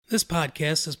This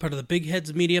podcast is part of the Big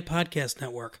Heads Media Podcast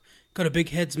Network. Go to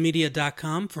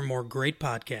bigheadsmedia.com for more great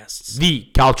podcasts. The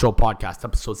Calcio Podcast,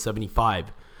 episode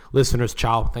 75. Listeners,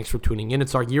 ciao. Thanks for tuning in.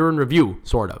 It's our year in review,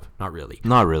 sort of. Not really.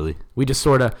 Not really. We just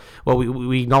sort of,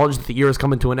 we acknowledge that the year is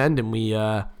coming to an end, and we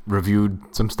reviewed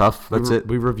some stuff. That's it.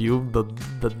 We reviewed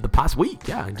the past week.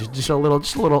 Yeah, just a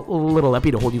little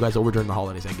epi to hold you guys over during the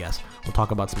holidays, I guess. We'll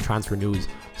talk about some transfer news,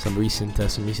 some recent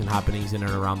happenings in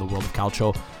and around the world of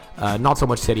Calcio. Not so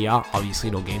much Serie A,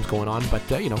 obviously no games going on, but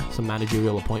some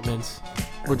managerial appointments.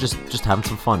 We're just having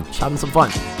some fun. Just having some fun.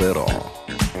 Però,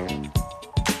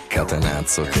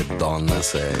 catenazzo che donna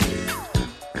sei.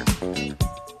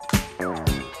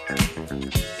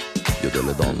 Io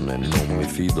delle donne non mi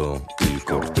fido, il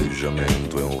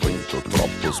corteggiamento è un rito,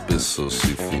 troppo spesso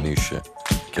si finisce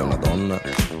che una donna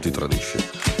ti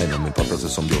tradisce. E non mi importa se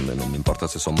son bionde, non mi importa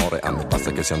se son more, a me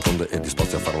basta che siano tonde e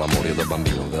disposti a far l'amore. Io da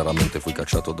bambino veramente fui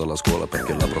cacciato dalla scuola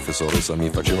perché la professoressa mi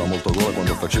faceva molto gola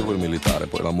quando facevo il militare.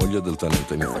 Poi la moglie del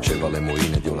tenente mi faceva le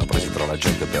moine ed io la presi tra la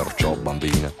gente, perciò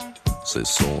bambina, se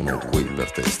sono qui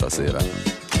per te stasera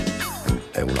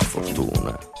è una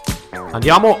fortuna.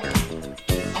 Andiamo.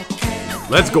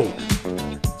 Let's go.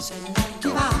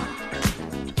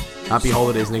 Happy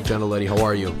holidays, Nick Geneletti. How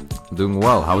are you? Doing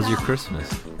well. How was your Christmas?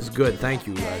 It's good, thank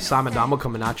you. Sam Adamo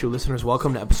coming at you. Listeners,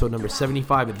 welcome to episode number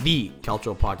 75 of the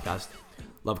Calcio Podcast.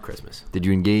 Love Christmas. Did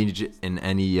you engage in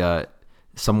any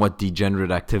somewhat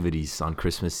degenerate activities on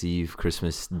Christmas Eve,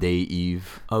 Christmas Day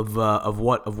Eve? Of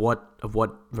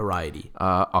what variety?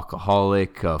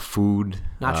 Alcoholic, food.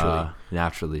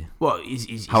 Naturally. Well,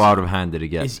 how out of hand did it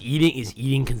get? Is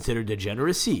eating considered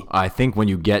degeneracy? I think when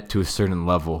you get to a certain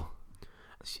level.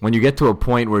 When you get to a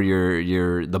point where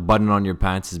the button on your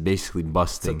pants is basically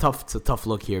busting. It's a tough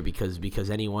look here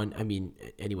because anyone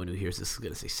who hears this is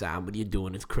gonna say, Sam, what are you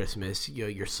doing? It's Christmas.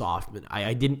 You're soft. But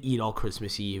I didn't eat all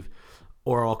Christmas Eve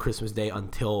or all Christmas Day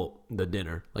until the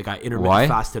dinner. Like I intermittent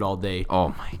fasted all day. Oh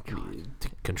my god! To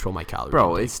control my calories.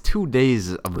 Bro, it's 2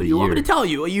 days of the year. You want me to tell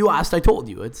you? You asked, I told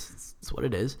you. It's what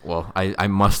it is. Well, I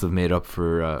must have made up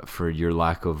for your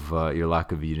lack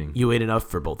of eating. You ate enough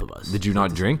for both of us. Did you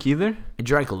not drink either? I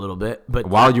drank a little bit, but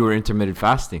while you were intermittent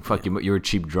fasting, you were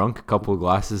cheap drunk, a couple of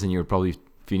glasses, and you were probably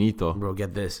finito. Bro,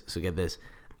 get this.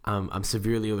 I'm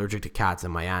severely allergic to cats,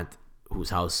 and my aunt,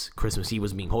 whose house Christmas Eve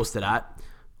was being hosted at,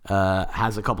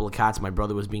 has a couple of cats. My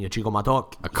brother was being a chico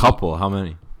matok. A couple? How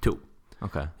many? 2.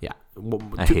 Okay. Yeah.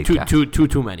 I hate cats.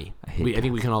 Too many. I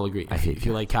think we can all agree. If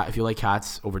you like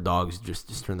cats over dogs,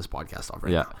 just turn this podcast off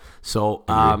right now. So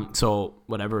so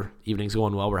whatever. Evening's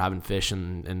going well. We're having fish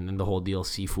and the whole deal,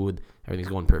 seafood. Everything's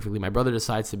going perfectly. My brother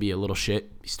decides to be a little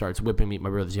shit. He starts whipping me. My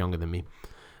brother's younger than me.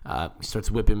 He starts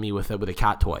whipping me with a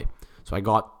cat toy. So I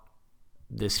got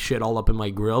this shit all up in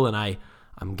my grill, and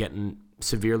I'm getting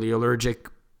severely allergic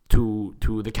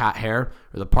to the cat hair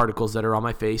or the particles that are on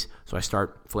my face. So I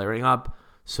start flaring up.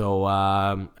 So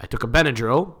I took a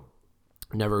Benadryl.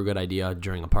 Never a good idea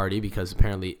during a party because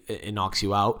apparently it knocks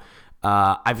you out.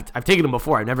 I've taken them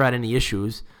before. I've never had any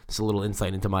issues. It's a little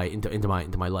insight into my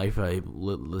life.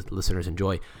 Listeners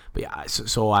enjoy. But yeah,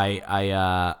 so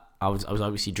I was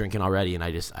obviously drinking already, and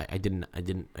I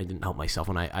didn't help myself,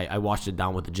 and I washed it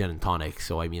down with the gin and tonic.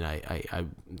 So I mean I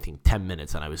think 10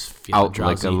 minutes and I was feeling out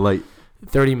drowsy. like a light.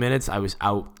 30 minutes I was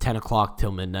out. 10 o'clock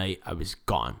till midnight I was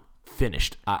gone.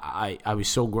 Finished. I was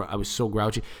so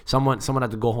grouchy. Someone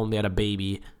had to go home. They had a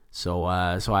baby, so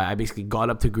I basically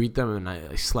got up to greet them, and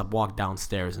I walked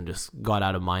downstairs and just got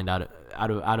out of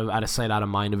sight, out of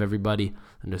mind of everybody,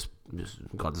 and just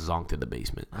got zonked to the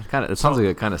basement. It sounds like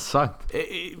it kind of sucked.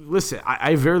 Listen,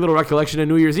 I have very little recollection of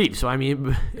New Year's Eve, so I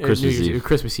mean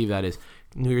Christmas Eve that is.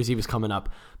 New Year's Eve is coming up,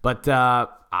 but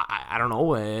I don't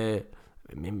know.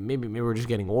 Maybe we're just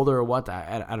getting older or what?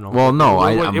 I don't know. Well, no,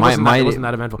 it wasn't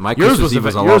that eventful. My Christmas Eve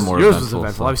was a lot more eventful. Yours was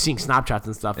eventful. So. I was seeing Snapchats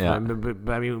and stuff. Yeah.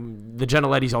 But I mean, the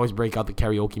Genelettis always break out the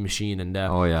karaoke machine, and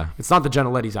oh yeah, it's not the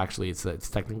Genelettis actually. It's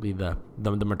technically the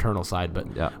maternal side,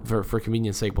 but yeah. For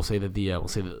convenience sake, we'll say that the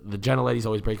Genelettis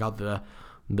always break out the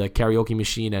karaoke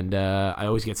machine, and I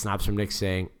always get snaps from Nick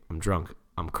saying, "I'm drunk,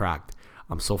 I'm cracked,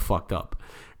 I'm so fucked up."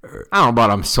 I don't know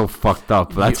about I'm so fucked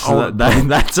up. That's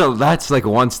like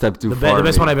one step too far. The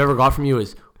best one I've ever got from you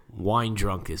is wine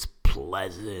drunk is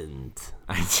pleasant.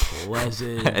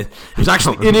 Pleasant. It was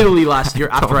actually in Italy last year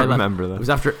after I left. Remember that. It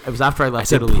was after I left I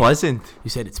said Italy. Pleasant.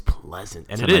 You said it's pleasant,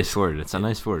 and it's a nice word. It's a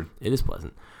nice word. It is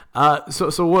pleasant.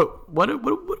 So what are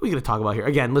we going to talk about here?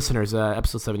 Again, listeners,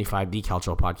 episode 75, the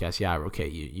Calcio podcast. Yeah, okay,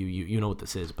 you know what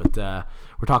this is, but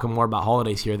we're talking more about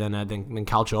holidays here than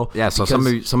Calcio. Yeah, so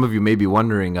some of you may be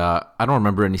wondering, I don't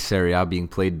remember any Serie A being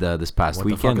played this past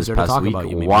weekend, this past week.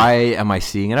 Why am I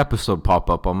seeing an episode pop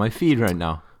up on my feed right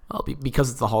now? Well, because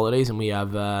it's the holidays and we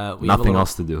have nothing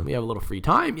else to do. We have a little free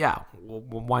time. Yeah,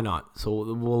 why not?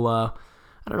 So we'll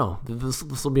I don't know.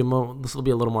 This will be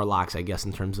a little more lax, I guess,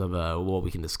 in terms of what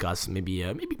we can discuss. Maybe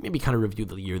kind of review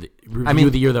the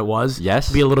year that was.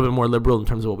 Yes. Be a little bit more liberal in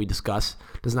terms of what we discuss.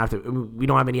 Doesn't have to. We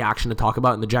don't have any action to talk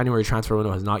about, and the January transfer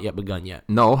window has not yet begun yet.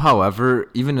 No, however,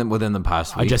 even within the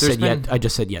past week, I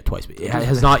just said yet twice, but it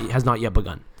has not yet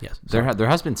begun. Yes. There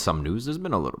has been some news. There's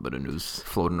been a little bit of news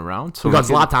floating around. So we got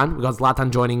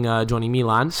Zlatan joining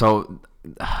Milan. So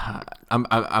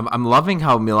I'm loving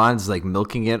how Milan's like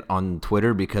milking it on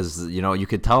Twitter because you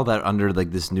could tell that under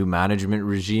like this new management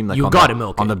regime, like you got to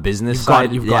milk on the business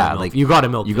side. You got to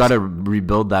milk. You got to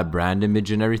rebuild that brand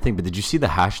image and everything. But did you see the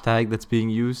hashtag that's being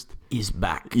used? Is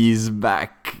back. Is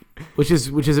back. Which is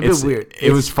a bit weird.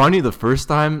 It was funny the first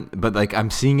time, but like I'm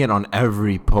seeing it on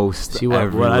every post. See what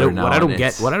I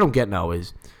don't get now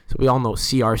is, so we all know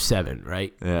CR7,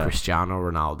 right? Yeah. Cristiano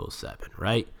Ronaldo 7,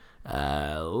 right?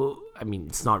 I mean,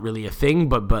 it's not really a thing,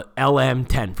 but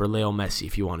LM10 for Leo Messi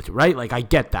if you wanted to, right? Like I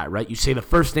get that, right? You say the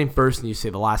first name first and you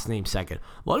say the last name second.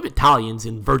 A lot of Italians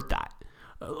invert that.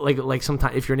 Like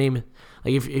sometimes if your name,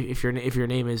 like if your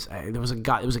name is, there was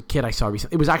a kid I saw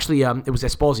recently. It was actually it was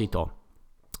Esposito.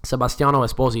 Sebastiano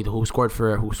Esposito, who scored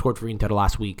for Inter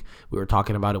last week. We were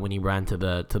talking about it when he ran to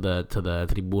the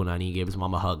tribuna and he gave his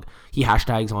mom a hug. He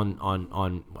hashtags on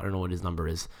I don't know what his number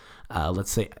is. Let's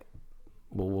say.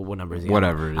 What number is he?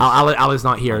 Whatever it is. Ala's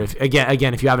not here.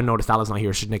 If you haven't noticed, Ala's not here.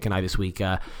 It's just Nick and I this week.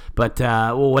 But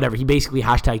whatever. He basically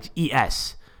hashtags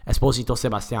ES Esposito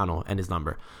Sebastiano and his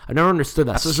number. I've never understood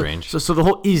that. That's strange. So the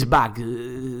whole is back.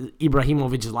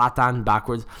 Ibrahimovic, Zlatan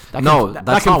backwards. That's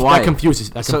not why. That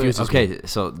confuses okay, me.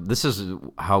 So this is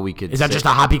how we could. Is that just a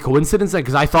happy coincidence?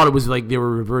 Because I thought it was like they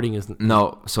were reverting his.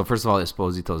 No. So first of all,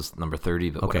 Esposito's number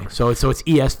 30. But okay. Whatever. So it's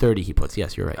ES 30. He puts.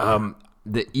 Yes, you're right.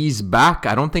 The E's back.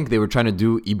 I don't think they were trying to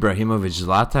do Ibrahimovic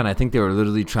Zlatan. I think they were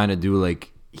literally trying to do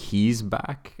like he's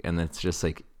back, and it's just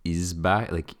like is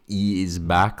back, like E is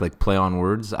back, like play on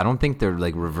words. I don't think they're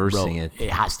like reversing it. It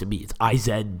has to be. It's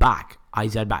IZ back.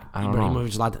 IZ back. I don't know.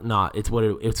 Zlatan. No, it's what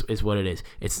it is.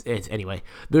 It's anyway.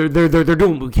 They're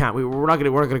doing what we can. We're not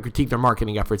gonna critique their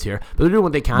marketing efforts here, but they're doing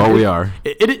what they can. But we are.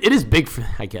 It is big for.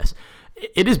 I guess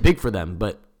it is big for them,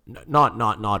 but.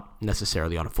 Not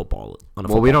necessarily on a football.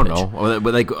 Well, we don't pitch. know.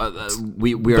 But like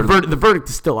we are the verdict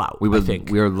is still out. I think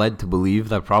we are led to believe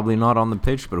that probably not on the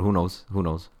pitch, but who knows? Who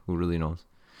really knows?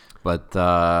 But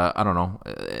I don't know.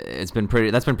 That's been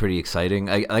pretty exciting.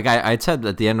 I said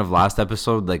at the end of last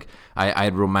episode, like I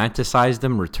had romanticized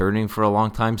them returning for a long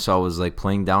time, so I was like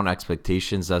playing down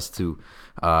expectations as to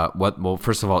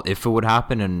first of all, if it would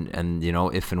happen, and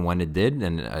if and when it did,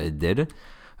 and it did,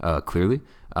 clearly.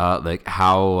 Like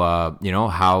how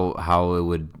it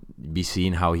would be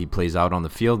seen, how he plays out on the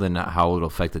field, and how it'll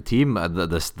affect the team.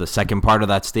 The second part of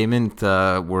that statement,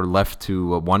 we're left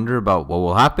to wonder about what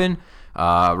will happen.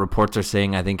 Reports are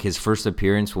saying I think his first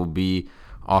appearance will be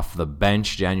off the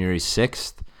bench January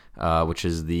 6th, which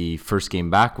is the first game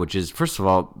back, which is, first of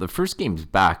all, the first games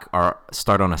back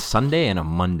start on a Sunday and a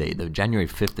Monday, the January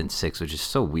 5th and 6th, which is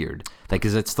so weird. Like,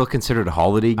 is it still considered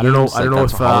holiday games? I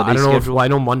don't know. I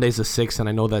know Monday's the 6th, and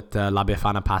I know that La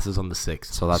Befana passes on the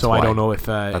 6th. So I don't know if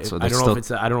it's a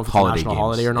national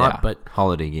holiday or not, but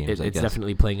holiday games. It's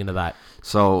definitely playing into that.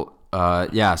 So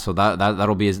so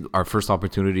that'll be our first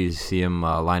opportunity to see him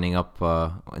lining up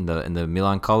in the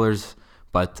Milan colors.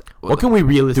 But what can we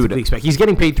realistically expect? He's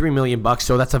getting paid $3 million,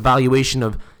 so that's a valuation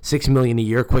of $6 million a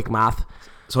year. Quick math.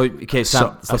 So okay,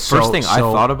 so the first thing I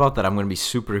thought about that I'm going to be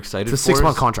super excited for. It's a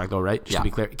 6-month contract, though, right? Just to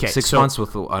be clear. Okay, 6 months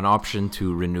with an option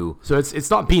to renew. So it's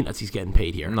not peanuts he's getting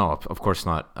paid here. No, of course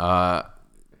not.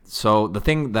 So the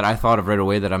thing that I thought of right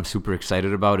away that I'm super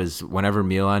excited about is whenever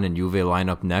Milan and Juve line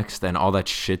up next, and all that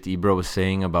shit Ibra was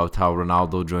saying about how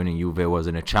Ronaldo joining Juve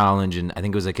wasn't a challenge, and I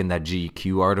think it was like in that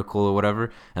GQ article or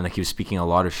whatever, and like he was speaking a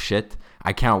lot of shit.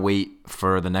 I can't wait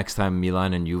for the next time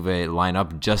Milan and Juve line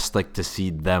up, just like to see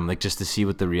them, like just to see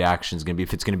what the reaction is going to be.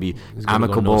 If it's going to be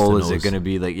amicable, is it going to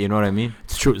be like, you know what I mean?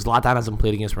 It's true. Zlatan hasn't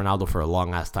played against Ronaldo for a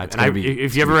long ass time.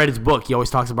 If you ever read his book, he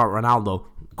always talks about Ronaldo,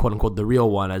 quote unquote, the real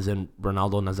one, as in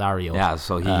Ronaldo Nazario. Yeah,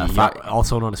 so he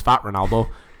also known as Fat Ronaldo.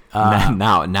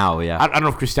 Now, yeah. I don't know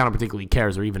if Cristiano particularly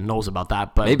cares or even knows about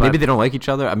that, but Maybe they don't like each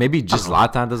other. Maybe just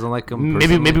Zlatan doesn't like him.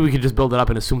 Maybe we could just build it up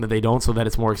and assume that they don't, so that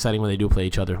it's more exciting when they do play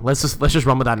each other. Let's just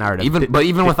run with that narrative.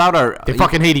 Even without our, they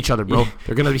fucking hate each other, bro.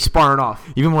 They're gonna be sparring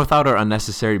off. Even without our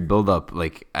unnecessary build up,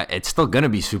 like it's still gonna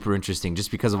be super interesting,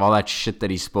 just because of all that shit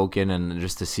that he's spoken, and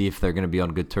just to see if they're gonna be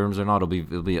on good terms or not.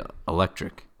 It'll be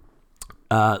electric.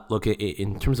 Look,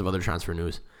 in terms of other transfer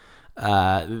news,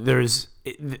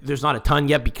 there's not a ton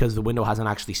yet because the window hasn't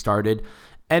actually started,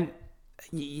 and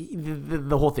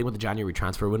the whole thing with the January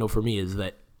transfer window for me is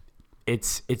that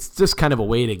it's just kind of a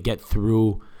way to get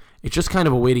through. It's just kind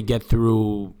of a way to get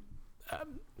through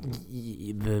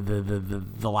the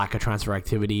lack of transfer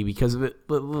activity, because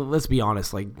let's be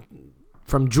honest, like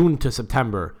from June to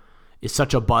September is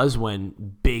such a buzz when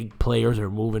big players are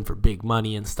moving for big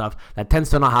money and stuff. That tends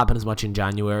to not happen as much in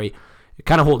January. It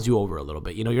kind of holds you over a little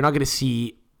bit. You know, you're not going to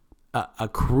see a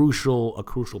crucial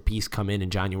piece come in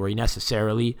January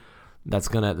necessarily. That's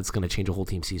gonna change a whole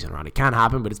team season around. It can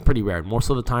happen, but it's pretty rare. Most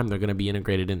of the time, they're gonna be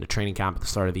integrated into training camp at the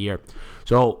start of the year.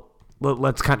 So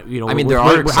let's kind of, you know. I mean, there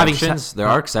are exceptions. There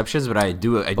are exceptions, but I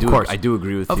do agree with you. Of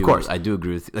course, I do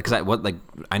agree with you. Because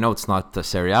I know it's not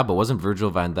Serie A, but wasn't Virgil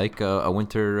van Dijk a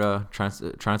winter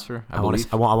transfer? I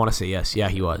want to say yes. Yeah,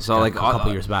 he was. So a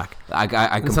couple years back.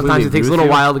 I sometimes it takes a little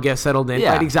while to get settled in.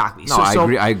 Yeah, right, exactly. No,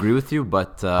 I agree with you.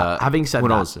 But having said who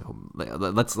that, knows?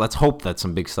 Let's hope that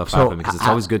some big stuff happens, because it's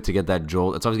always good to get that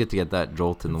jolt. It's always good to get that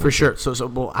jolt in the winter. For sure.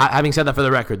 So having said that, for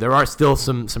the record, there are still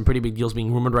some pretty big deals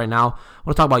being rumored right now. I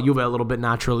want to talk about Juve a little bit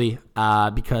naturally,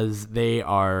 because they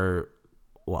are,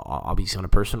 well, obviously on a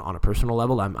personal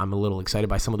level, I'm a little excited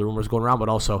by some of the rumors going around, but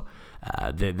also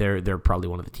they're probably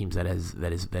one of the teams that is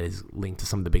linked to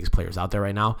some of the biggest players out there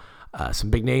right now. Some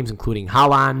big names, including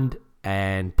Haaland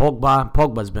and Pogba.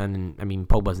 Pogba's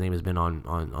name has been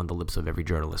on the lips of every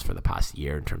journalist for the past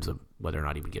year in terms of whether or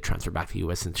not he would get transferred back to the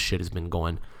U.S. since shit has been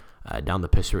going down the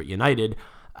pisser at United.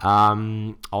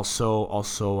 Also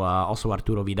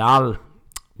Arturo Vidal,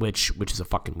 which is a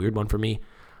fucking weird one for me,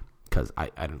 because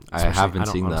I haven't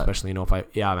seen that. Especially know if I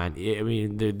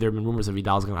mean there have been rumors that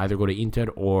Vidal's going to either go to Inter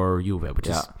or Juve, which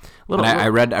is a little. And I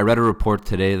read a report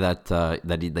today that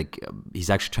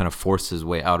he's actually trying to force his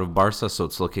way out of Barca, so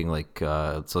it's looking like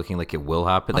it will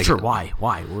happen. Not sure why.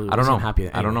 I don't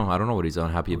know. I don't know what he's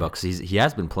unhappy about, because he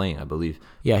has been playing, I believe.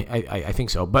 Yeah, I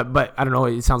think so, but I don't know.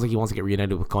 It sounds like he wants to get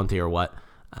reunited with Conte or what.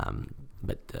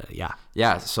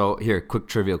 Yeah. So here, quick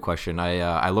trivia question.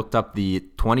 I looked up the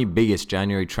 20 biggest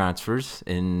January transfers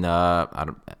in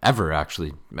ever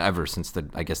since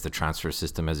the transfer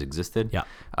system has existed. Yeah.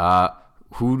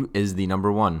 Who is the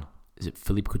number one? Is it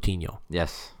Philippe Coutinho?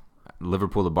 Yes.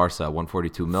 Liverpool to Barca,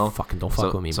 142 mil. Fucking don't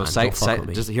fuck with me, man. Don't fuck with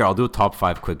me. Just here, I'll do a top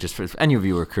 5 quick, just for if any of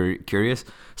you are curious.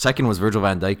 Second was Virgil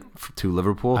van Dijk to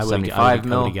Liverpool, 75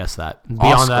 mil. I would have guessed that.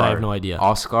 Beyond that, I have no idea.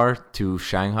 Oscar to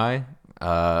Shanghai.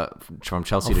 From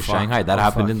Chelsea to Shanghai. That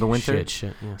happened in the winter.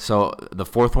 Shit, yeah. So the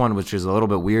fourth one, which is a little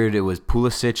bit weird, it was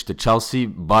Pulisic to Chelsea,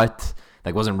 but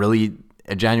wasn't really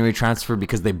a January transfer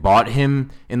because they bought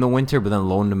him in the winter, but then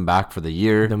loaned him back for the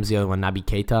year. Then was the other one, Naby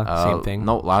Keita, same thing.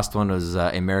 No, last one was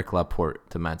Aymeric Laporte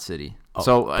to Man City. Oh,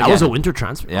 so that was a winter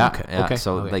transfer. Yeah, okay.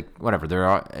 So whatever. There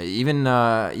are even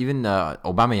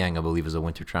Aubameyang, I believe, is a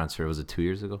winter transfer. Was it 2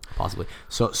 years ago? Possibly.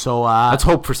 So let's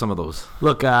hope for some of those.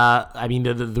 Look, I mean,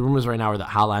 the rumors right now are that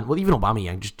Haaland, well, even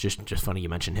Aubameyang, just funny you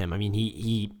mentioned him. I mean,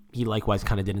 he likewise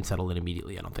kind of didn't settle in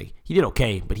immediately. I don't think he did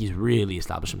okay, but he's really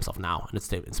established himself now, and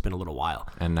it's been a little while.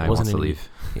 And now he wants to leave.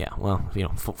 Yeah, well,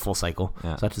 full cycle.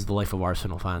 Yeah. Such is the life of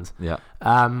Arsenal fans. Yeah.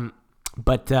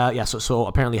 But so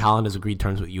apparently Haaland has agreed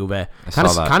terms with Juve. Kind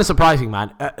of surprising,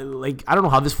 man. I don't know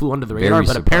how this flew under the radar,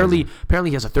 but apparently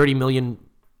he has a 30 million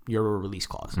euro release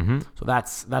clause. Mm-hmm. So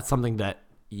that's something that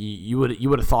you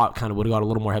would have thought kind of would have got a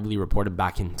little more heavily reported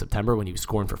back in September when he was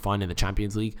scoring for fun in the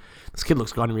Champions League. This kid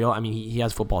looks unreal. I mean, he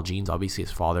has football genes. Obviously,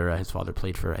 his father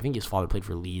played for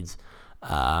Leeds.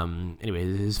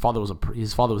 Anyway, his father was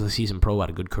a seasoned pro, had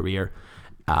a good career,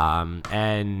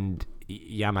 and.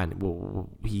 Yeah, man. Well,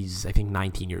 he's I think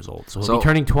 19 years old, so he'll be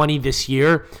turning 20 this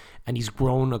year, and he's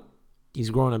grown a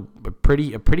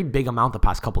pretty big amount the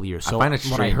past couple of years. So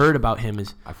what I heard about him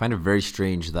is I find it very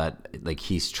strange that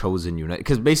he's chosen United,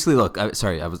 because basically, look, I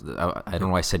don't know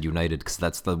why I said United, because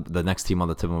that's the next team on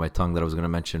the tip of my tongue that I was going to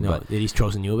mention. No, but he's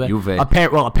chosen Juve.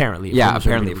 Apparently. Yeah,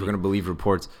 apparently, if we're going to believe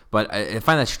reports. But I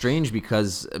find that strange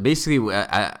because basically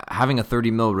having a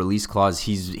 30 mil release clause,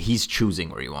 he's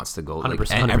choosing where he wants to go.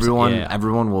 100%, and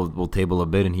everyone will table a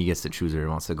bid, and he gets to choose where he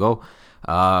wants to go.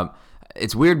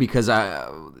 It's weird because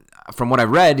from what I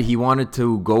read, he wanted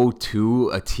to go to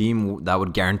a team that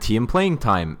would guarantee him playing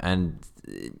time, and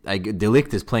De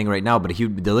Ligt is playing right now, but De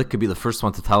Ligt could be the first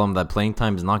one to tell him that playing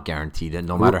time is not guaranteed, and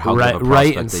no matter how good of a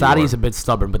prospect and that Sadi's a bit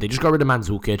stubborn, but they just got rid of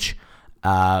Mandzukic.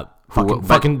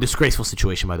 Fucking disgraceful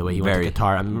situation, by the way. He went to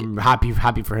Qatar. I'm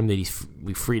happy for him that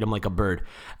we freed him like a bird.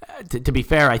 To be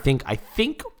fair, I think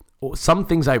some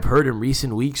things I've heard in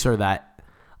recent weeks are that,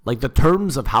 like, the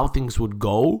terms of how things would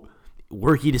go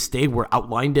were he to stay were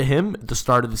outlined to him at the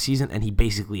start of the season, and he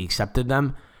basically accepted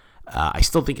them. I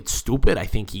still think it's stupid. I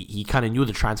think he kind of knew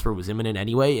the transfer was imminent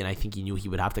anyway, and I think he knew he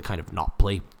would have to kind of not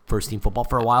play first-team football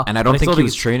for a while. And I don't think he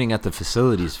was training at the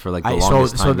facilities for like the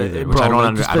longest time either, which I don't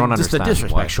understand. Just the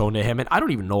disrespect shown to him, and I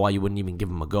don't even know why you wouldn't even give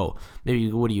him a go.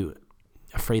 Maybe, what are you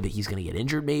afraid that he's going to get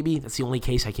injured? Maybe that's the only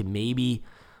case I can maybe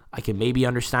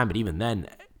understand. But even then,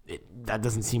 that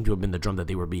doesn't seem to have been the drum that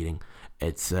they were beating.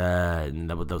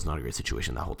 That was not a great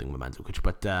situation, that whole thing with Mandzukic.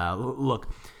 But look.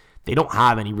 They don't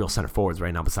have any real center forwards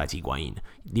right now besides Higuain.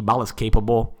 Dybala's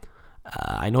capable.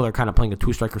 I know they're kind of playing a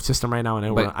two-striker system right now,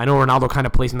 and I know Ronaldo kind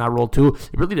of plays in that role too.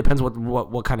 It really depends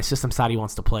what kind of system Sadi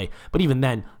wants to play. But even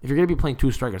then, if you're going to be playing two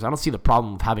strikers, I don't see the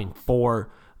problem of having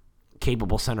 4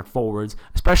 capable center forwards,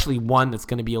 especially one that's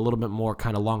going to be a little bit more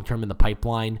kind of long-term in the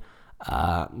pipeline.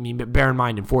 I mean, bear in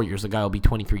mind, in 4 years, the guy will be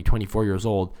 23, 24 years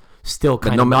old. Still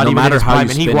kind of not even in his prime,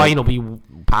 and Higuain will be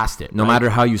past it. No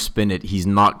matter how you spin it, he's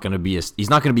not going to be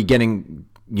getting,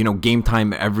 game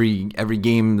time every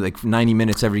game, like 90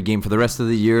 minutes every game for the rest of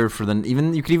the year. I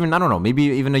don't know, maybe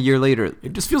even a year later.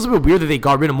 It just feels a bit weird that they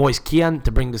got rid of Moise Kean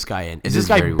to bring this guy in. Is this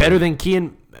guy better than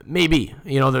Kean? Maybe.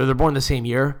 They're born the same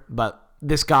year, but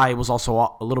this guy was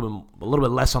also a little bit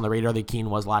less on the radar than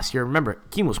Kean was last year. Remember,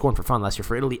 Kean was scoring for fun last year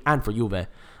for Italy and for Juve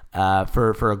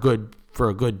for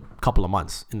a good couple of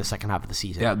months in the second half of the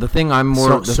season. Yeah, the thing I'm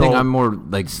more like,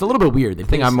 it's a little bit weird. The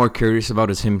thing I'm more curious about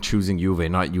is him choosing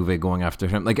Juve, not Juve going after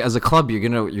him. Like, as a club, you're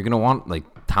gonna want like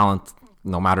talent,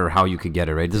 no matter how you could get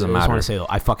it, right? It doesn't matter. I just want to say though,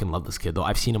 I fucking love this kid though.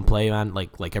 I've seen him play, man,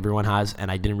 like everyone has, and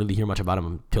I didn't really hear much about him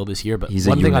until this year. But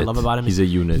one thing I love about him is he is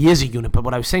a unit. But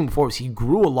what I was saying before was he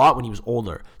grew a lot when he was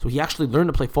older, so he actually learned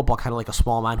to play football kind of like a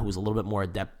small man who was a little bit more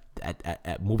adept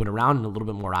at moving around and a little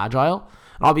bit more agile.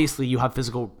 And obviously, you have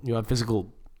physical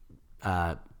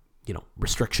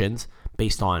restrictions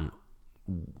based on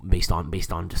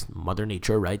just mother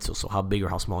nature, right? So how big or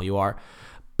how small you are.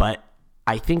 But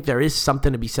I think there is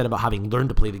something to be said about having learned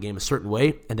to play the game a certain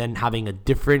way and then having a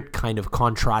different kind of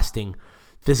contrasting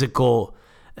physical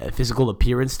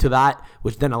appearance to that,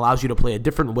 which then allows you to play a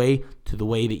different way to the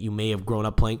way that you may have grown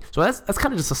up playing. So that's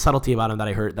kind of just a subtlety about him that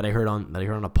I heard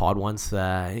on a pod once.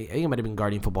 I think it might have been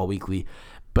Guardian Football Weekly,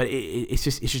 but it's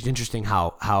just interesting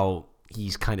how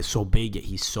he's kind of so big, yet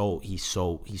he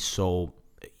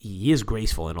is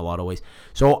graceful in a lot of ways.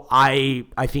 So I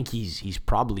think he's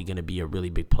probably going to be a really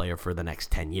big player for the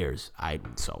next 10 years.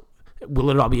 Will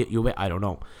it all be at Juve? I don't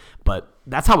know. But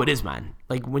that's how it is, man.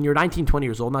 Like, when you're 19, 20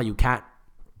 years old now, you can't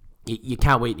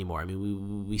wait anymore. I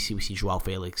mean, we see Joao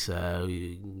Felix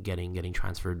getting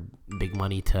transferred big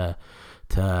money to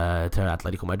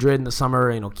Atletico Madrid in the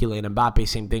summer. Kylian Mbappe,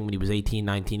 same thing. When he was 18,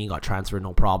 19, he got transferred,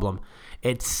 no problem.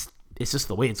 It's just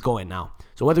the way it's going now.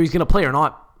 So whether he's going to play or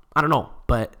not, I don't know.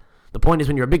 But the point is,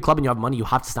 when you're a big club and you have money, you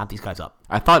have to snap these guys up.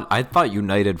 I thought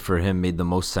United for him made the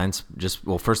most sense.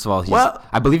 First of all,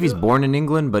 I believe he's born in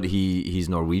England, but he's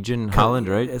Norwegian, Holland,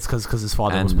 right? It's because his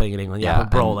father was playing in England. Yeah,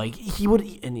 but bro, he would,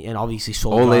 and obviously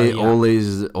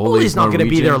Ole's not going to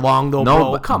be there long though.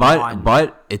 No, bro. Come on.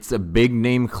 But it's a big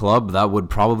name club that would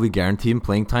probably guarantee him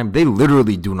playing time. They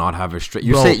literally do not have a straight.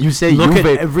 You say look Juve,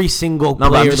 at every single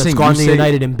player that's gone to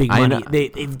United in big money.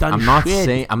 They've done. I'm not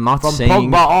saying from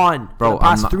Pogba on, bro. The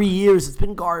past 3 years, it's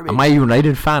been garbage. Am I a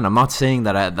United fan? I'm not saying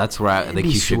that that's where I think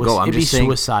he should go. I'm just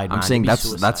saying. I'm saying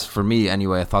that's for me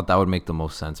anyway. I thought that would make the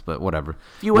most sense, but whatever.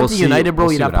 If you went to United,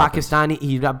 bro, you'd have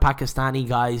Pakistani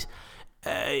guys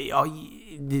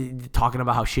talking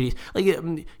about how shitty.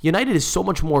 Like, United is so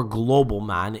much more global,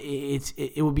 man.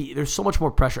 There's so much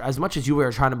more pressure. As much as you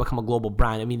are trying to become a global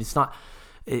brand, I mean, it's not.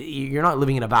 You're not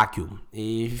living in a vacuum.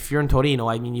 If you're in Torino,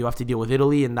 I mean, you have to deal with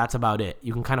Italy, and that's about it.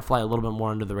 You can kind of fly a little bit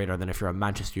more under the radar than if you're at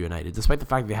Manchester United, despite the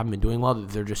fact that they haven't been doing well.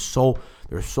 They're so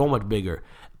much bigger,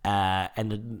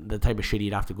 and the type of shit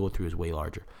you'd have to go through is way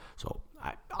larger. So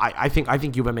I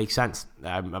think Juve makes sense.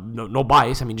 No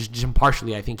bias. I mean, just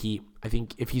impartially, I think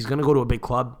if he's gonna go to a big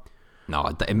club.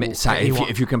 No,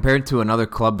 if you compare it to another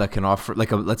club that can offer,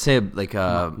 let's say a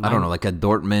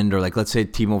Dortmund, or let's say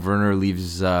Timo Werner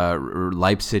leaves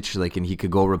Leipzig, and he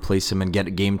could go replace him and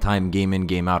get game time, game in,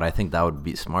 game out. I think that would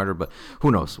be smarter, but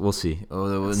who knows? We'll see.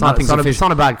 It's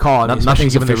not a bad call.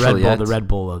 Nothing's official yet. The Red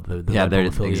Bull of the Red Bull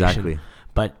affiliation. Exactly.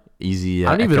 But easy.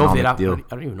 I don't even know if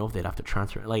they'd have to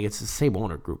transfer. Like, it's the same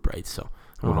owner group, right? So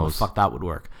I don't know how the fuck that would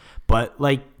work. But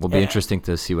like, will be interesting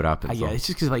to see what happens. Yeah, it's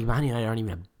just because like Man United aren't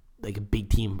even like a big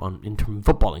team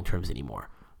footballing terms anymore.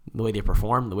 The way they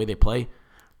perform, the way they play,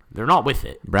 they're not with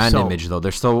it. Brand image though,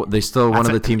 they're still one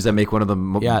of the teams that make one of the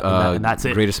and that's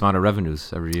greatest amount of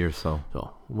revenues every year. So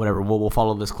whatever, we'll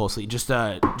follow this closely. Just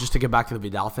to get back to the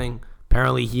Vidal thing.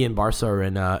 Apparently, he and Barca are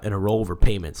in a row over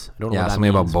payments. I don't know. What that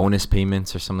something means. About bonus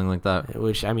payments or something like that.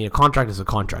 Which, I mean, a contract is a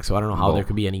contract, so I don't know how there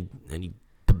could be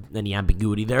any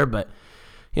ambiguity there. But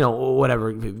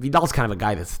whatever. Vidal's kind of a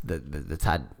guy that's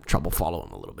had trouble following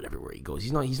him a little bit everywhere he goes.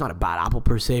 He's not a bad apple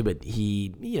per se, but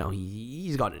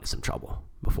he's got into some trouble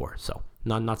before. So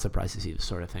not surprised to see this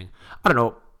sort of thing. I don't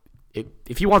know.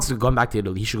 If he wants to come back to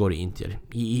Italy, he should go to Inter.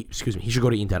 He should go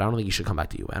to Inter. I don't think he should come back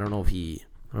to you. I don't know if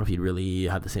he'd really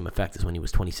have the same effect as when he was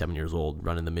 27 years old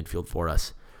running the midfield for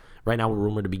us. Right now, we're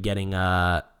rumored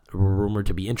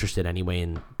to be interested anyway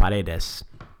in Paredes.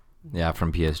 Yeah,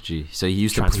 from PSG. So he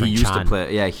used to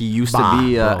play. Yeah, he used to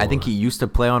be. I think he used to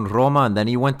play on Roma, and then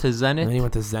he went to Zenit.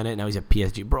 Now he's at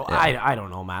PSG, bro. Yeah. I don't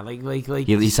know, man. Like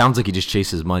he sounds like he just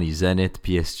chases money. Zenit,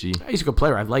 PSG. He's a good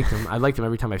player. I've liked him.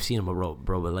 every time I've seen him, bro.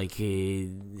 But like, I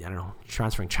don't know,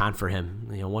 transferring Chan for him.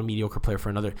 One mediocre player for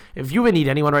another. If you would need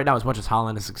anyone right now, as much as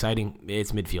Haaland is exciting,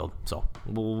 it's midfield. So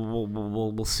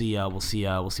we'll see. We'll see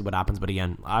what happens. But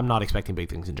again, I'm not expecting big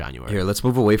things in January. Here, let's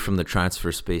move away from the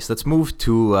transfer space. Let's move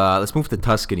to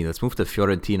Tuscany. Let's move to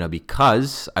Fiorentina,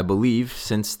 because I believe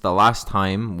since the last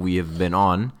time we have been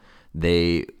on,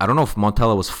 I don't know if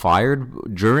Montella was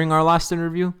fired during our last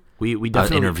interview. We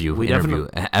definitely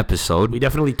episode. We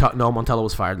definitely no, Montella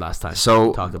was fired last time.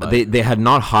 So they had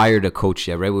not hired a coach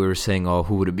yet, right? We were saying,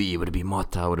 who would it be? Would it be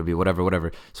Motta? Would it be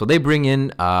whatever? So they bring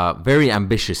in, very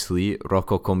ambitiously,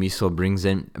 Rocco Commisso brings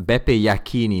in Beppe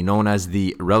Iacchini, known as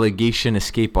the relegation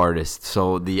escape artist.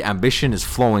 So the ambition is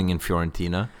flowing in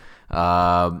Fiorentina.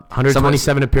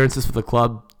 127 appearances for the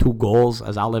club, 2 goals,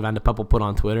 as Ale van de Peppel put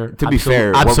on Twitter. To be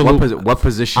fair, what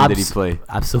position did he play?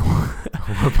 Absolutely.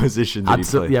 What position did he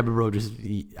play? Yeah, but bro,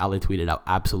 Ale tweeted out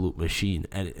absolute machine.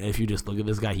 And if you just look at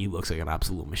this guy, he looks like an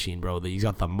absolute machine, bro. He's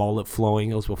got the mullet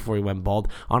flowing. It was before he went bald.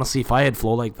 Honestly, if I had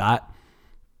flow like that,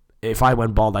 if I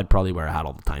went bald, I'd probably wear a hat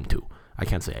all the time too. I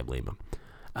can't say I blame him.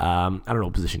 I don't know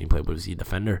what position he played, but was he a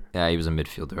defender? Yeah, he was a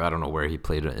midfielder. I don't know where he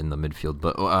played in the midfield,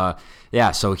 but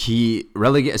so he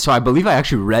relegated. So I believe I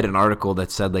actually read an article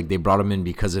that said like they brought him in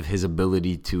because of his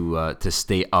ability to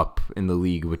stay up in the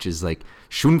league, which is like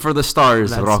shooting for the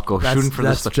stars, Rocco. Shooting for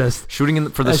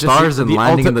the stars and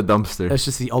landing in the dumpster. That's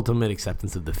just the ultimate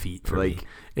acceptance of defeat for me.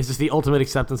 It's just the ultimate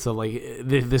acceptance of like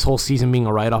this whole season being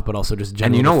a write-off, but also just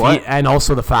general defeat, what? And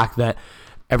also the fact that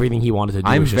everything he wanted to do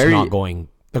is just not going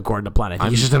according to plan. I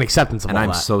think it's just an acceptance of all that.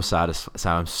 And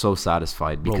I'm so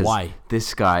satisfied because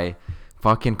this guy,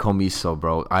 fucking Commisso,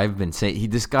 bro. I've been saying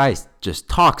this guy just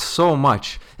talks so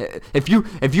much. If you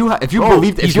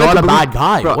believe he's not a bad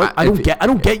guy, bro, I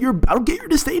don't get your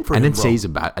disdain for him. I didn't say he's a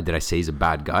bad. Did I say he's a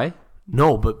bad guy?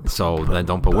 No, but then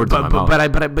don't put words in my mouth.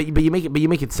 But you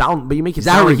make it sound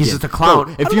like he's just a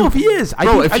clown. I don't know if he is.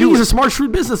 I think he's a smart,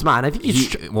 shrewd businessman. I think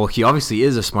he obviously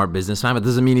is a smart businessman, but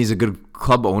doesn't mean he's a good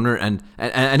club owner. And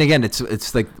again,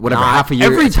 it's like whatever, half a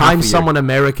year. Every time someone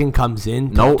American comes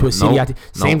in to a city,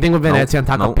 same thing with Venezia and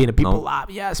Tacopina. People laugh.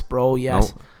 Yes, bro.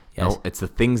 Yes. Yes. No, it's the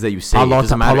things that you say. It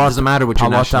doesn't matter what your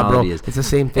nationality is. It's the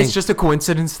same thing. It's just a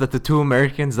coincidence that the two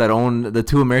American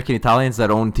Italians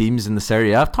that own teams in the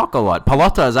Serie A talk a lot.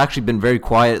 Pallotta has actually been very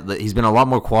quiet. He's been a lot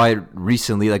more quiet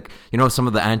recently. Like, some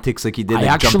of the antics like he did,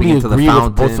 like jumping into the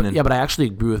fountain. But I actually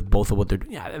agree with both of what they're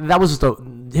doing. Yeah, that was just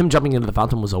him jumping into the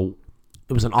fountain was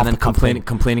it was an off the cuff thing.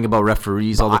 Complaining about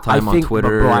referees all the time on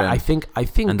Twitter. I think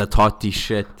and the Totti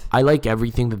shit. I like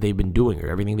everything that they've been doing or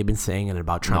everything they've been saying and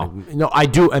about trying to. No, I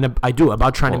do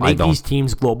about trying to make these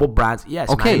teams global brands. Yes,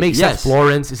 okay, man, it makes sense.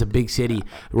 Florence is a big city.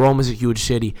 Rome is a huge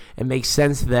city. It makes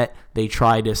sense that they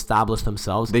try to establish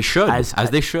themselves. They should, as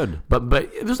they should. But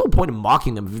there's no point in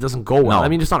mocking them if it doesn't go well. No. I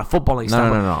mean, it's not a footballing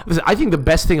style. No. Listen, I think the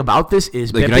best thing about this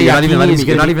is you're not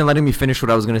even letting me finish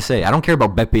what I was going to say. I don't care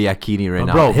about Beppe Iacchini right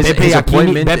now. Bro,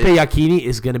 Beppe Iacchini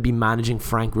is going to be managing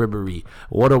Frank Ribery.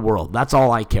 What a world. That's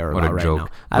all I care about right now.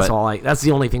 That's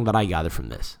the only thing that I gather from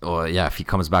this. Oh yeah, if he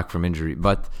comes back from injury.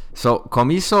 But so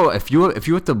Commisso, if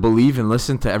you were to believe and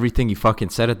listen to everything he fucking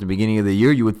said at the beginning of the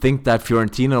year, you would think that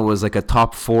Fiorentina was like a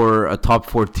top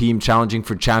four team challenging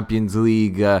for Champions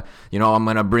League. I'm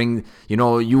gonna bring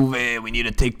Juve. We need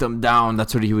to take them down.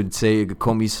 That's what he would say,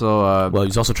 Commisso. Well,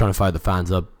 he's also trying to fire the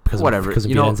fans up because whatever. Because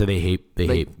of Firenze, they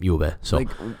hate Juve. So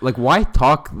like why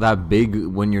talk that big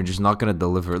when you're just not gonna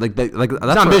deliver? Like that's it's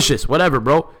ambitious, whatever,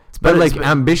 bro. But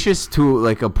ambitious to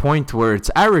like a point where it's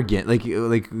arrogant. Like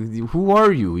who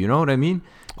are you? You know what I mean?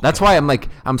 That's why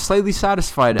I'm slightly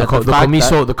satisfied at the fact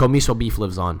that the Comiso beef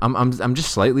lives on. I'm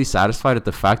just slightly satisfied at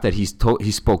the fact that he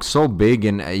spoke so big,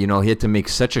 and he had to make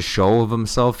such a show of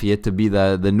himself. He had to be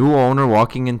the new owner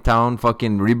walking in town,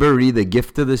 fucking Ribéry, the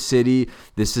gift to the city.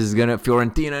 This is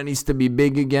Fiorentina needs to be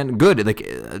big again. Good, like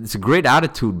it's a great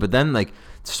attitude, but then like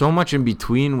so much in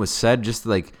between was said, just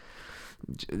like.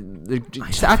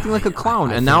 Just acting like a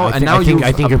clown, I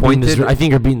think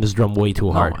you're beating this drum way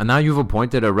too hard. And now you've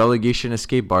appointed a relegation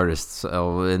escape artist.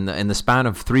 So in the span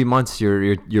of 3 months,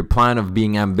 your plan of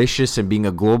being ambitious and being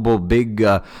a global big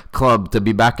club to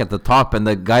be back at the top, and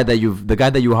the guy that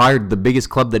you hired, the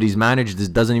biggest club that he's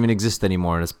managed, doesn't even exist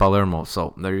anymore, and it's Palermo.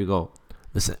 So there you go.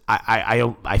 Listen,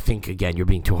 I think, again, you're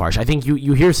being too harsh. I think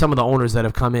you hear some of the owners that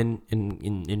have come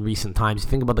in recent times. You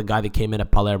think about the guy that came in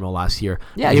at Palermo last year.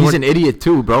 Yeah, he's an idiot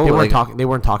too, bro. They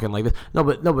weren't talking like this. No,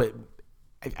 but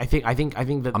I think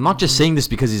that I'm not just saying this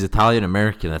because he's Italian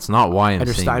American. That's not why I'm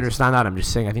saying. I understand that. I'm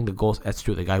just saying I think the goals. That's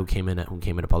true. The guy who came in at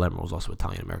Palermo was also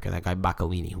Italian American. That guy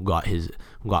Baccalini, who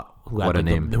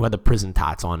had the prison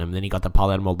tats on him. Then he got the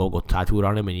Palermo logo tattooed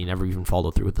on him, and he never even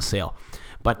followed through with the sale,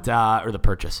 or the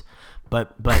purchase.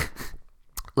 But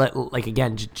like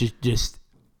again, just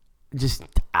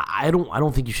I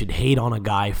don't think you should hate on a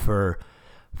guy for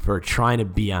trying to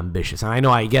be ambitious. And I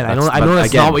know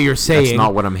that's not what you're saying. That's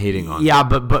not what I'm hating on. Yeah,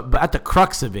 but at the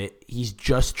crux of it, he's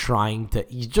just trying to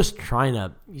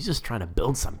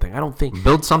build something. I don't think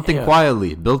build something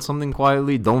quietly. Build something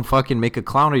quietly. Don't fucking make a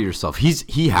clown of yourself. He's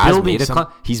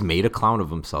made a clown of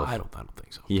himself. I don't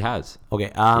think so. He has.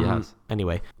 Okay. He has.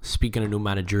 Anyway, speaking of new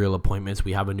managerial appointments,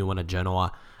 we have a new one at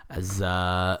Genoa as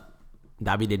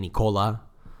Davide Nicola.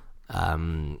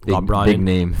 Got brought big in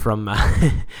name from a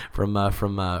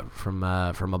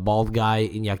bald guy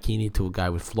in Iachini to a guy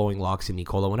with flowing locks in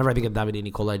Nicola. Whenever I think of Davide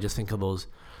Nicola, I just think of that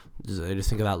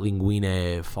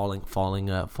linguine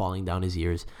falling down his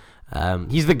ears.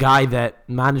 He's the guy that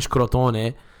managed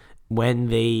Crotone when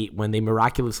they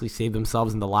miraculously saved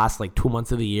themselves in the last 2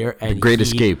 months of the year. And the great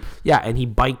escape. Yeah, and he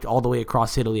biked all the way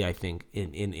across Italy, I think,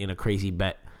 in a crazy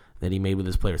bet that he made with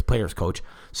his players coach.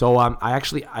 So I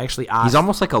actually asked. He's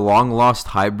almost like a long lost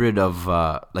hybrid of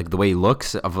the way he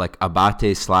looks of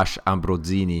Abate /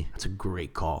 Ambrosini. That's a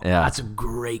great call. Yeah, that's a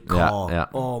great call. Yeah.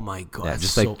 Oh my god. Yeah,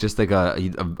 just like a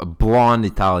blonde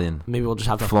Italian. Maybe we'll just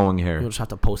have flowing hair. Maybe we'll just have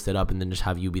to post it up and then just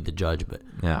have you be the judge. But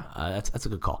yeah, that's a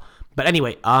good call. But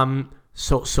anyway,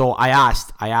 so I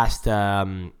asked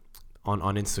on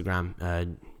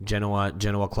Instagram,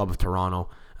 Genoa Club of Toronto.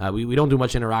 We don't do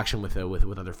much interaction with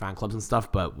other fan clubs and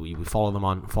stuff, but we follow them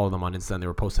on Insta, and they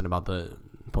were posting about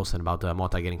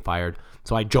Motta getting fired.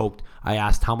 So I joked. I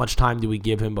asked, how much time do we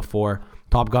give him before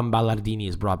Top Gun Ballardini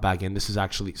is brought back in? This is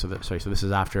actually so this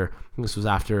is after. I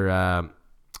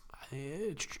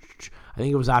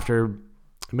think it was after.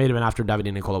 It may have been after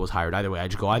Davide Nicola was hired. Either way, I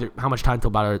just go how much time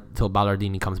till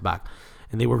Ballardini comes back,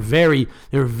 and they were very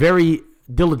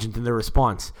diligent in their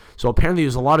response. So apparently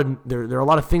there are a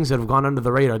lot of things that have gone under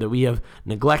the radar that we have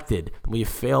neglected, we have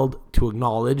failed to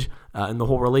acknowledge in the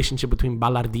whole relationship between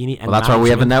Ballardini and that's why we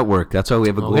have a network. That's why we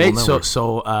have a global network.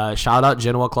 So shout out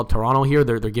Genoa Club Toronto here.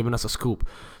 They're giving us a scoop.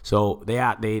 So they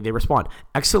respond.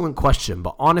 Excellent question,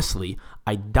 but honestly,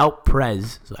 I doubt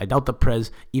the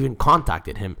Prez even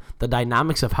contacted him. The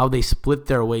dynamics of how they split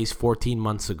their ways 14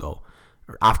 months ago.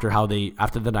 After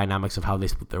the dynamics of how they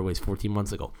split their ways 14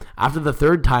 months ago. After the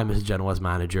third time as Genoa's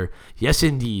manager, yes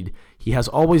indeed, he has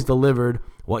always delivered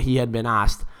what he had been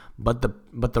asked, but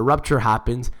the rupture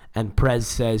happens and Prez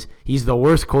says he's the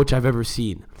worst coach I've ever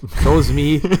seen. Shows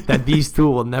me that these two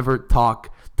will never talk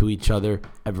to each other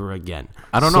ever again.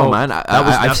 I don't know, man.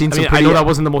 I've seen some. I know that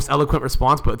wasn't the most eloquent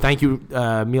response, but thank you,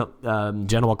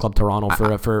 Genoa Club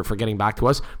Toronto, for getting back to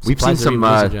us. We've seen some.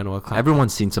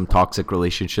 Everyone's seen some toxic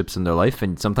relationships in their life,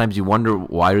 and sometimes you wonder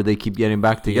why do they keep getting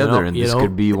back together. This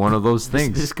could be one of those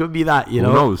things. This could be that. Who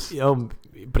knows?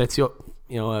 Prezio.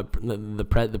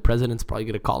 The president's probably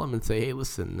gonna call him and say, "Hey,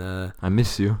 listen, I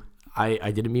miss you.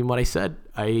 I didn't mean what I said.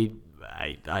 I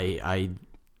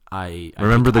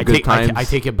remember the good times. I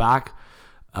take it back.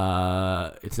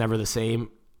 It's never the same.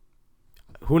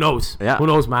 Who knows? Yeah. Who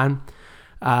knows, man?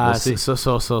 We'll see.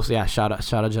 So yeah. Shout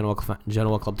out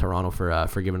Genoa Club Toronto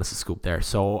for giving us a scoop there.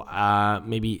 So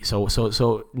maybe so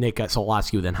Nick. So I'll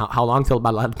ask you then. How long till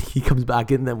Ballardini comes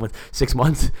back in? Then with 6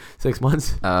 months. 6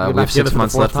 months. We have 6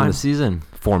 months left in the season.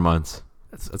 4 months.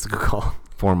 That's a good call.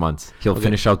 4 months. He'll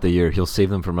finish out the year. He'll save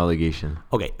them from relegation.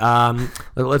 Okay.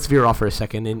 Let's veer off for a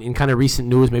second. In kind of recent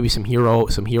news, maybe some hero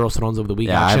thrones of the week.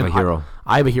 Yeah, action. I have a hero.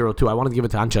 I have a hero too. I wanted to give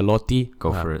it to Ancelotti.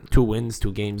 Go for it. 2 wins,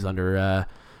 2 games under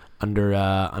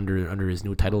his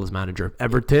new title as manager of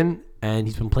Everton, and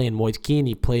he's been playing Moise Kean.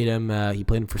 He played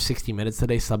him for 60 minutes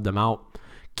today. Subbed him out.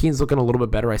 Keane's looking a little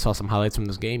bit better. I saw some highlights from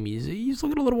this game. He's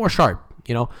looking a little more sharp.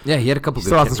 Yeah, he had a couple.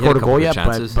 Still hasn't scored a goal yet,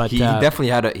 but he definitely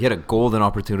had a golden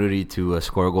opportunity to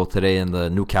score a goal today. In the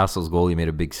Newcastle's goal, he made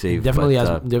a big save. Definitely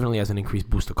has an increased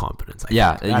boost of confidence. You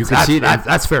can see it.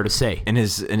 That's fair to say. In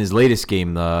his latest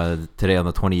game today on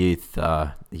the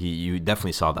 28th, you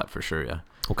definitely saw that for sure. Yeah.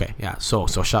 Okay. Yeah. So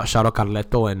shout out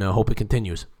Carletto and hope it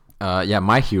continues.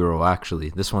 My hero actually.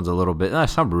 This one's a little bit.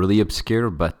 It's not really obscure,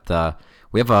 but.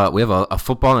 We have a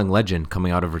footballing legend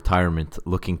coming out of retirement,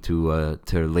 looking to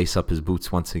lace up his boots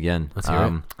once again. Let's hear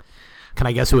it. Can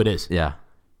I guess who it is? Yeah.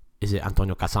 Is it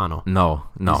Antonio Cassano? No.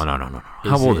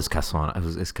 How old is Cassano?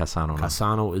 Is Cassano?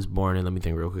 Cassano is born in. Let me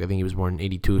think real quick. I think he was born in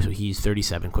 82, so he's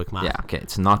 37. Quick math. Yeah. Okay.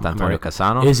 It's not Antonio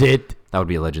Cassano. Is it? That would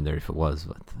be legendary if it was.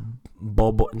 But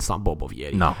Bobo? It's not Bobo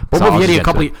Vieri. No. Bobo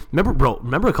Vieri.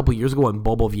 Remember a couple years ago when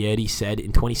Bobo Vieri said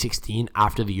in 2016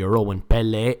 after the Euro when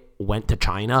Pelé went to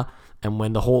China. And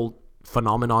when the whole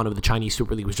phenomenon of the Chinese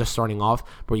Super League was just starting off,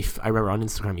 I remember on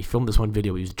Instagram, he filmed this one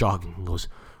video. He was jogging. He goes,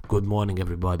 "Good morning,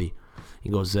 everybody." He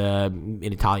goes in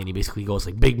Italian. He basically goes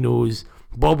like, "Big news!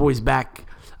 Bobo is back.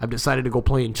 I've decided to go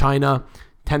play in China.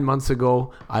 10 months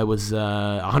ago, I was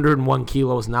 101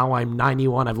 kilos. Now I'm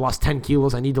 91. I've lost 10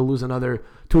 kilos. I need to lose another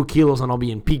 2 kilos, and I'll be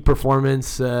in peak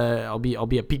performance. I'll be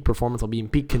at peak performance. I'll be in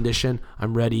peak condition.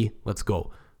 I'm ready. Let's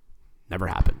go." Never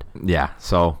happened. Yeah.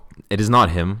 So it is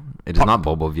not him. It is not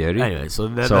Bobo Vieri. Anyway, so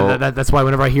that's why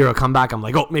whenever I hear a comeback, I'm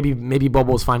like, oh, maybe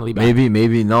Bobo's finally back.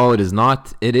 Maybe no, it is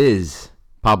not. It is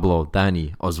Pablo,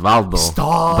 Dani, Osvaldo,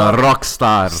 Stop. The rock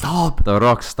star. Stop. The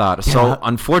rock star. Yeah. So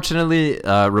unfortunately,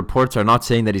 reports are not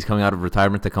saying that he's coming out of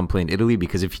retirement to come play in Italy,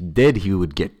 because if he did, he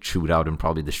would get chewed out and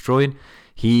probably destroyed.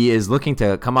 He is looking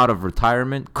to come out of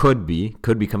retirement. Could be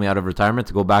coming out of retirement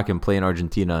to go back and play in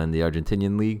Argentina in the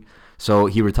Argentinian league. So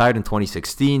he retired in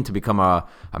 2016 to become a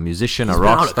musician, a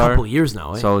rock star. A couple of years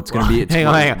now. So it's going to be. Hang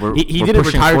on. He didn't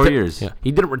retire 4 years. Yeah,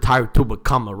 he didn't retire to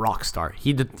become a rock star.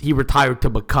 He retired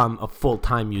to become a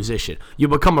full-time musician. You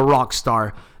become a rock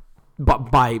star,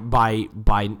 but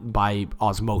by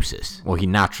osmosis. Well, he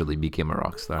naturally became a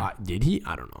rock star. Did he?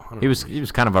 I don't know. He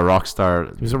was kind of a rock star.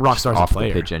 He was a rock star off as a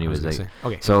player. The pitch, anyways.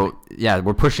 Okay. So yeah,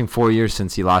 we're pushing 4 years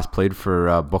since he last played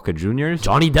for Boca Juniors.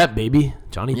 Johnny Depp, baby.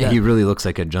 Johnny Depp. Yeah, he really looks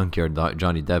like a junkyard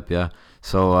Johnny Depp. Yeah.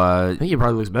 So I think he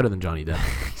probably looks better than Johnny Depp.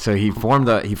 So he formed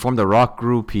a rock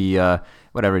group. He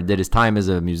did his time as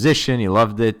a musician. He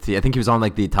loved it. I think he was on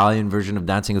like the Italian version of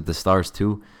Dancing with the Stars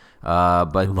too.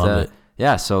 But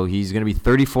yeah, so he's going to be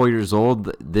 34 years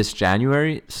old this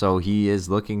January. So he is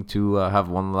looking to have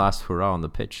one last hurrah on the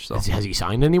pitch. So has he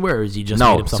signed anywhere, or is he just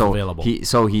made himself available?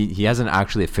 He hasn't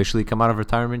actually officially come out of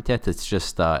retirement yet. It's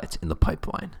just it's in the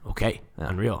pipeline. Okay, yeah.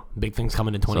 Unreal. Big things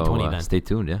coming in 2020 then. Stay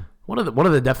tuned, yeah. One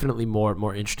of the definitely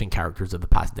more interesting characters of the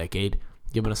past decade,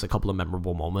 giving us a couple of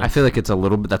memorable moments. I feel like that's a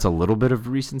little bit of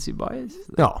recency bias.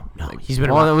 No, he's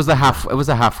been. Well, it was the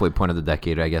halfway point of the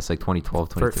decade, I guess, like 2012,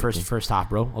 2013. First half,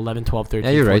 bro. 11, 12, 13.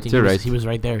 Yeah, you're 14, right. He was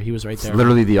right there. It's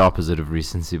literally the opposite of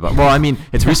recency bias. Well, I mean,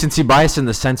 it's recency bias in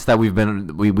the sense that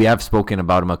we have spoken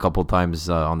about him a couple times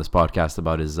on this podcast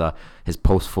about his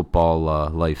post football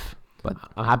life. But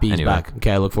I'm happy he's back. Okay,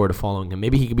 I look forward to following him.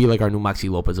 Maybe he could be like our new Maxi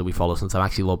Lopez that we follow. Since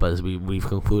Maxi Lopez, we've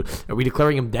concluded. Are we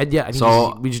declaring him dead yet? I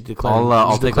think we just declare.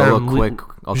 I'll take a look quick.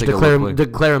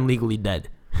 Declare him legally dead.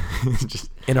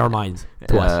 Just in our minds.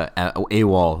 To us.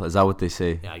 AWOL, is that what they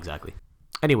say? Yeah, exactly.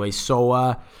 Anyway,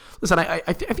 so listen, I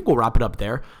think we'll wrap it up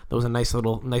there. That was a nice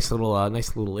little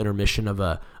intermission of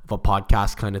a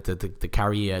podcast, kind of to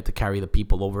carry the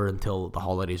people over until the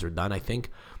holidays are done. I think.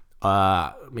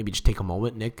 Maybe just take a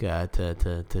moment, Nick,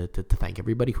 to thank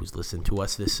everybody who's listened to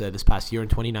us this past year in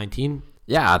 2019.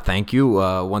 Yeah, thank you.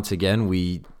 Once again,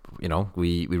 we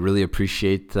really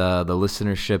appreciate the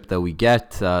listenership that we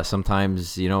get.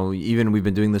 Sometimes, even we've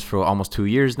been doing this for almost 2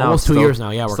 years now.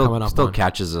 Yeah, we're coming up. Still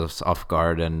catches us off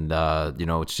guard, and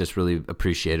it's just really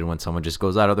appreciated when someone just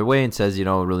goes out of their way and says,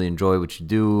 really enjoy what you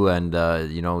do, and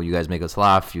you guys make us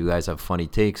laugh. You guys have funny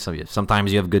takes.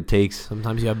 Sometimes you have good takes.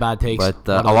 Sometimes you have bad takes. But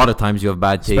a lot of times you have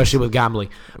bad takes, especially with gambling.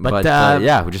 But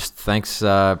yeah, we just thanks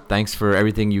for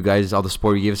everything you guys, all the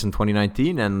support you gave us in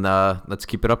 2019, and let's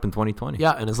keep it up in 2020.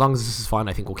 Yeah, and as long as this is fun,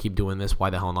 I think we'll keep doing this. Why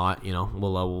the hell not?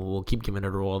 We'll keep giving it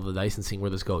a roll of the dice and seeing where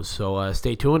this goes. So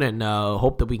stay tuned, and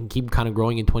hope that we can keep kind of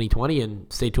growing in 2020, and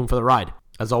stay tuned for the ride.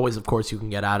 As always, of course, you can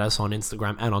get at us on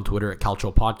Instagram and on Twitter at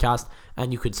Calcio Podcast,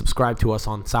 and you can subscribe to us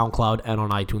on SoundCloud and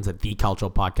on iTunes at The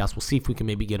Calcio Podcast. We'll see if we can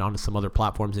maybe get onto some other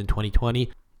platforms in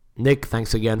 2020. Nick,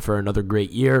 thanks again for another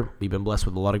great year. We've been blessed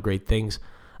with a lot of great things.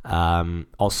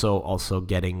 Also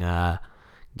getting to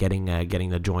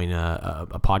join a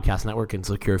podcast network and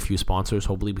secure a few sponsors.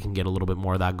 Hopefully, we can get a little bit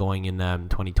more of that going in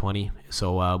 2020,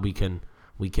 so we can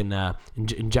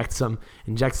inject some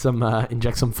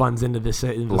funds into this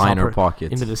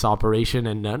pockets into this operation.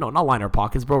 And no, not line our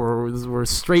pockets, bro. We're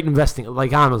straight investing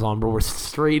like Amazon, bro. We're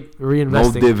straight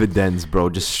reinvesting. No dividends,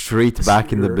 bro. Just straight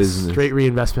back in the business. Straight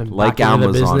reinvestment like back into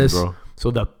Amazon, the business, bro.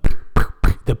 So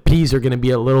the P's are going to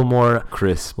be a little more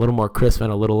crisp, and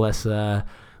a little less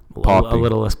popping. a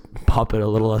little less popping, a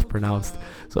little less pronounced.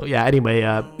 So yeah, anyway,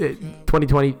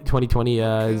 2020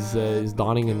 is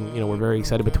dawning, and we're very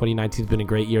excited. But 2019 has been a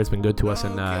great year. It's been good to us,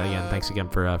 and again, thanks again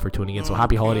for tuning in. So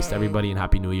happy holidays to everybody and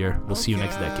happy new year. We'll see you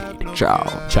next decade. Ciao.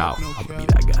 I'm gonna be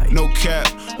that guy. No cap,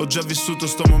 ho già vissuto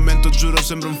sto momento, giuro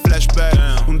sembra un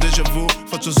flashback, un déjà vu.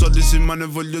 Faccio soldi sì ma ne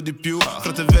voglio di più.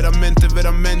 Frate veramente,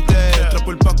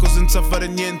 trappo il pacco senza fare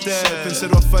niente.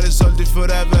 Penserò a fare soldi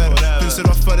forever,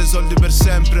 penserò a fare soldi per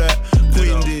sempre.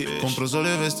 Quindi compro solo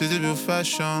i vestiti più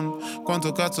fashion.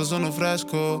 Quanto cazzo sono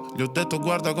fresco, gli ho detto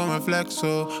guarda come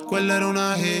flexo. Quella era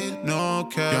una hit, no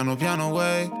cap. Piano piano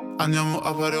way, andiamo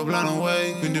a aeroplano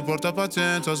way. Quindi porta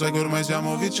pazienza, sai che ormai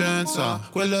siamo Vicenza.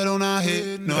 Quella era una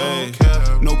hit,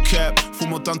 no cap.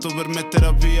 Fumo tanto per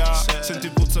mettere via. Senti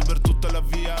puzza per tutta la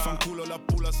via. Fanculo la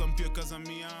pula, San Pio è casa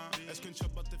mia. Esco in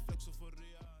ciabatte e flexo for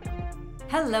real.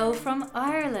 Hello from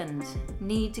Ireland.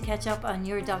 Need to catch up on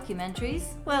your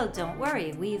documentaries? Well, don't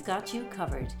worry, we've got you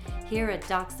covered. Here at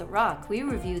Docs That Rock, we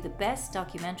review the best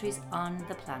documentaries on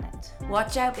the planet.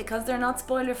 Watch out because they're not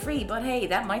spoiler free, but hey,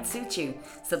 that might suit you.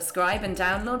 Subscribe and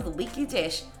download the weekly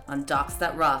dish on Docs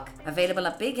That Rock. Available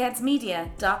at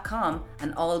bigheadsmedia.com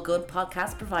and all good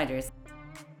podcast providers.